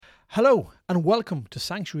Hello and welcome to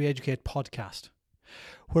Sanctuary Educate podcast,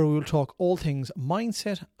 where we will talk all things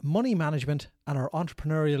mindset, money management and our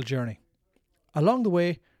entrepreneurial journey. Along the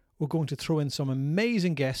way, we're going to throw in some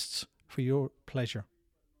amazing guests for your pleasure.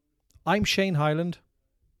 I'm Shane Hyland.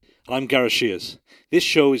 I'm Gareth Shears. This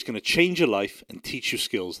show is going to change your life and teach you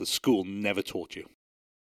skills that school never taught you.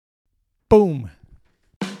 Boom.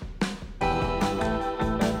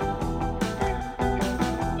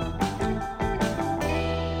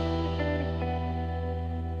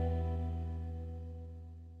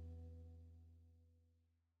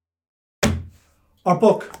 Our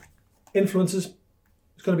book, Influences,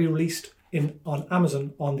 is going to be released on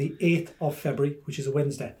Amazon on the 8th of February, which is a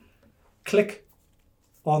Wednesday. Click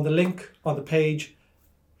on the link on the page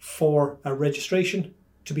for a registration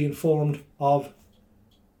to be informed of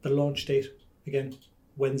the launch date, again,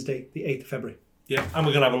 Wednesday, the 8th of February. Yeah, and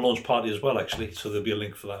we're going to have a launch party as well, actually, so there'll be a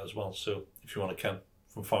link for that as well. So if you want to come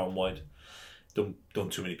from far and wide,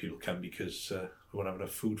 don't too many people come because we won't have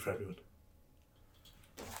enough food for everyone.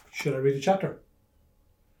 Should I read a chapter?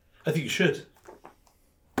 I think you should.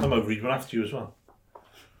 I might read one after you as well.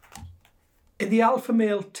 In the alpha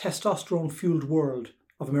male testosterone-fueled world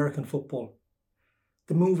of American football,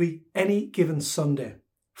 the movie Any Given Sunday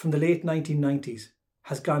from the late 1990s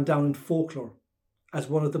has gone down in folklore as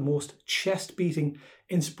one of the most chest-beating,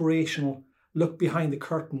 inspirational look behind the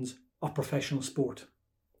curtains of professional sport.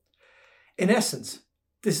 In essence,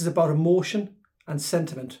 this is about emotion and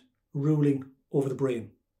sentiment ruling over the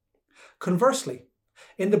brain. Conversely,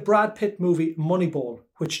 in the Brad Pitt movie Moneyball,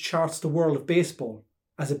 which charts the world of baseball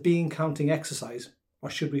as a bean counting exercise, or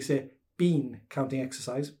should we say bean counting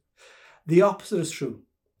exercise, the opposite is true.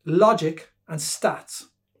 Logic and stats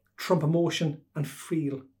trump emotion and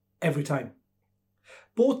feel every time.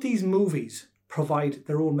 Both these movies provide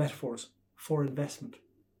their own metaphors for investment.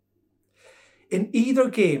 In either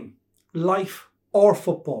game, life or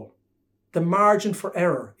football, the margin for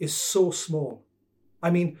error is so small. I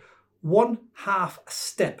mean, one half a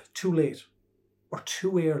step too late or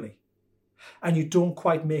too early, and you don't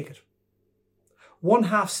quite make it.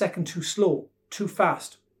 1/2 second too slow, too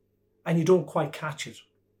fast, and you don't quite catch it.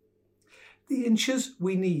 The inches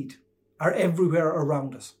we need are everywhere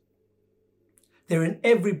around us. They're in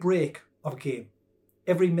every break of a game,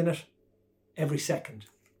 every minute, every second.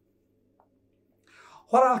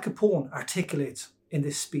 What Al Capone articulates in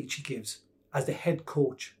this speech he gives as the head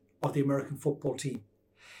coach of the American football team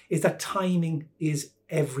is that timing is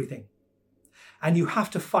everything. And you have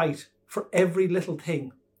to fight for every little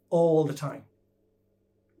thing all the time.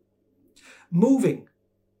 Moving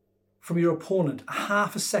from your opponent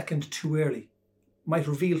 1/2 second too early might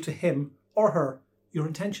reveal to him or her your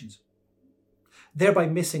intentions, thereby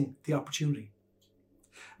missing the opportunity.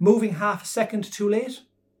 Moving 1/2 second too late,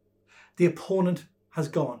 the opponent has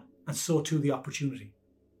gone, and so too the opportunity.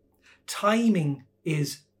 Timing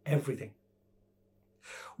is everything.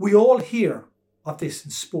 We all hear of this in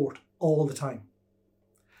sport all the time.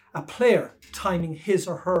 A player timing his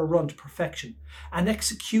or her run to perfection and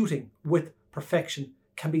executing with perfection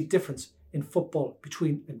can be the difference in football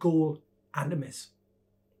between a goal and a miss.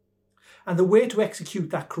 And the way to execute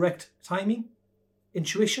that correct timing: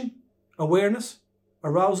 intuition, awareness,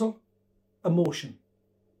 arousal, emotion.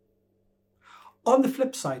 On the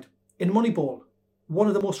flip side, in Moneyball, one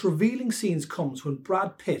of the most revealing scenes comes when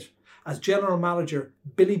Brad Pitt, as general manager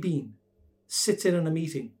Billy Beane, sits in on a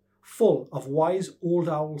meeting full of wise old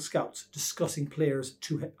owl scouts discussing players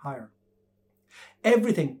to hire.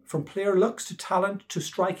 Everything from player looks to talent to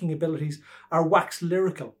striking abilities are wax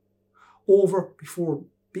lyrical over before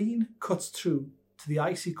Beane cuts through to the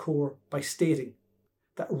icy core by stating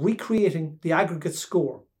that recreating the aggregate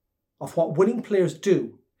score of what winning players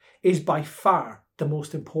do is by far the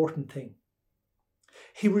most important thing.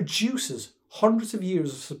 He reduces hundreds of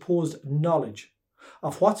years of supposed knowledge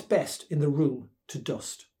of what's best in the room to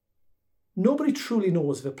dust. Nobody truly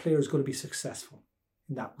knows if a player is going to be successful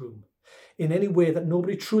in that room, in any way that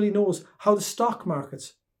nobody truly knows how the stock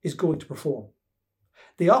markets is going to perform.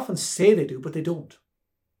 They often say they do, but they don't.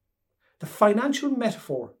 The financial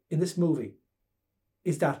metaphor in this movie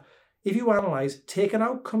is that if you analyse, take an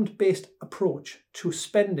outcome-based approach to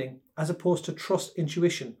spending as opposed to trust,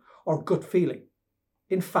 intuition or gut feeling.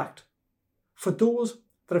 In fact, for those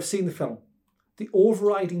that have seen the film, the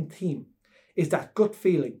overriding theme is that gut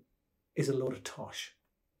feeling is a load of tosh.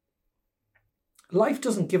 Life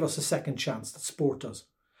doesn't give us a second chance that sport does.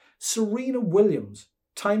 Serena Williams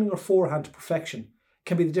timing her forehand to perfection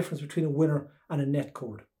can be the difference between a winner and a net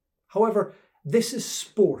cord. However, this is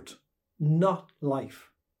sport, not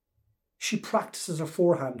life. She practices her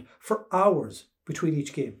forehand for hours between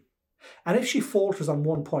each game. And if she falters on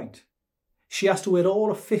one point, she has to wait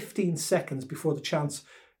all of 15 seconds before the chance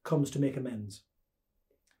comes to make amends.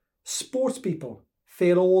 Sports people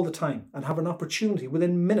fail all the time and have an opportunity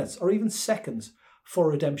within minutes or even seconds for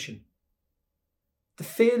redemption. The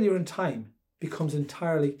failure in time becomes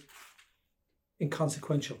entirely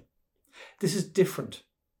inconsequential. This is different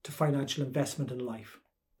to financial investment in life.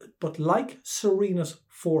 But like Serena's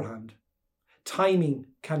forehand, timing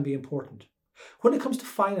can be important. When it comes to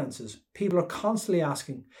finances, people are constantly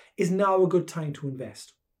asking, is now a good time to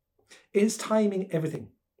invest? Is timing everything?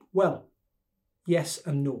 Well, yes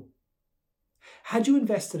and no. Had you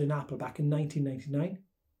invested in Apple back in 1999,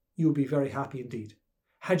 you would be very happy indeed.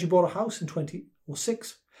 Had you bought a house in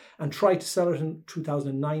 2006 and tried to sell it in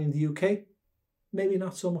 2009 in the UK, maybe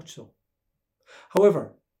not so much so.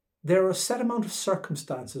 However, there are a set amount of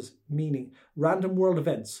circumstances, meaning random world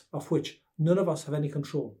events, of which none of us have any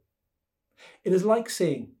control. It is like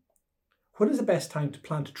saying, when is the best time to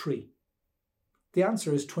plant a tree? The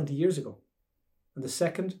answer is 20 years ago. And the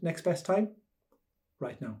second next best time?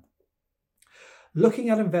 Right now. Looking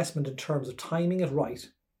at investment in terms of timing it right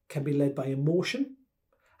can be led by emotion,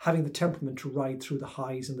 having the temperament to ride through the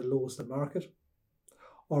highs and the lows of the market,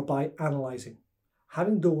 or by analysing,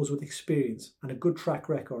 having those with experience and a good track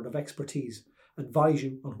record of expertise advise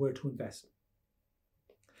you on where to invest.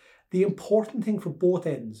 The important thing for both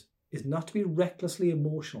ends is not to be recklessly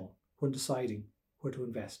emotional when deciding where to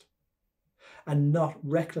invest, and not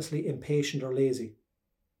recklessly impatient or lazy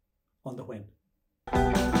on the when.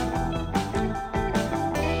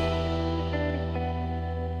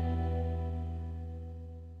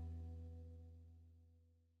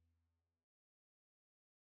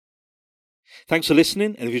 Thanks for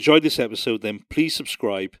listening, and if you enjoyed this episode, then please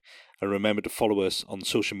subscribe and remember to follow us on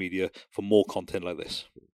social media for more content like this.